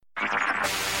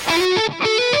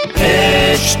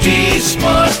HD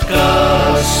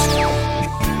Smartcast.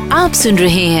 आप सुन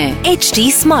रहे हैं HD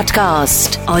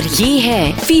Smartcast और ये है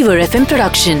Fever FM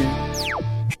production.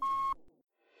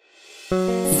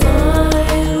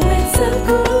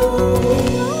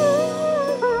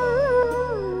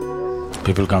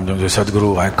 People come to me and say,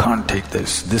 Sadhguru, I can't take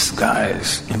this. This guy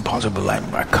is impossible.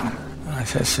 I can't. I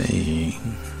say,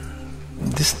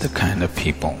 this is the kind of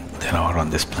people that are on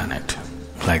this planet.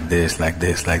 Like this, like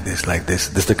this, like this, like this.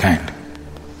 This is the kind.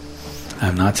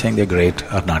 I'm not saying they're great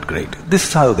or not great. This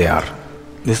is how they are.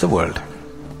 This is the world.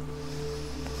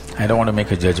 I don't want to make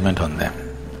a judgment on them.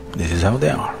 This is how they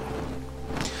are.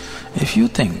 If you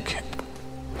think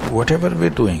whatever we're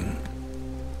doing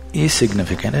is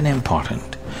significant and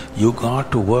important, you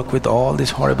got to work with all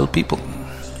these horrible people.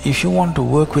 If you want to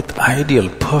work with ideal,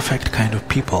 perfect kind of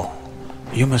people,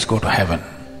 you must go to heaven,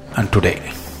 and today.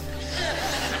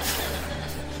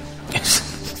 Yes.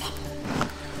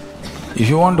 If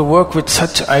you want to work with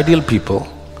such ideal people,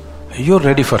 you're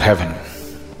ready for heaven.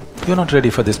 You're not ready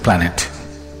for this planet.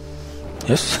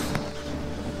 Yes?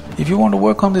 If you want to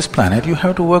work on this planet, you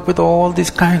have to work with all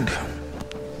these kind.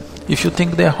 If you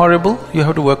think they're horrible, you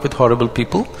have to work with horrible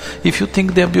people. If you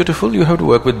think they're beautiful, you have to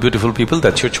work with beautiful people.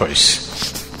 That's your choice.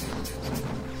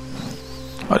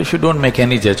 Or if you don't make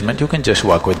any judgment, you can just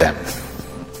work with them.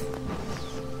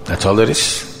 That's all there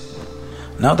is.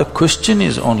 Now the question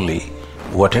is only,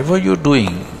 whatever you're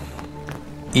doing,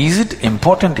 is it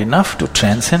important enough to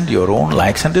transcend your own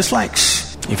likes and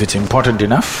dislikes? If it's important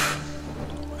enough,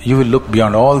 you will look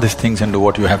beyond all these things and do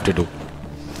what you have to do.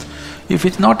 If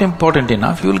it's not important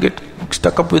enough, you will get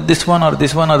stuck up with this one or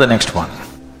the next one.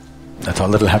 That's all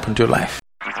that will happen to your life.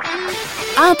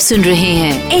 आप सुन रहे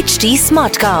हैं HD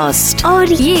Smartcast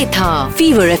और ये था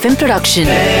Fever FM प्रोडक्शन।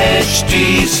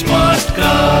 HD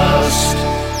Smartcast.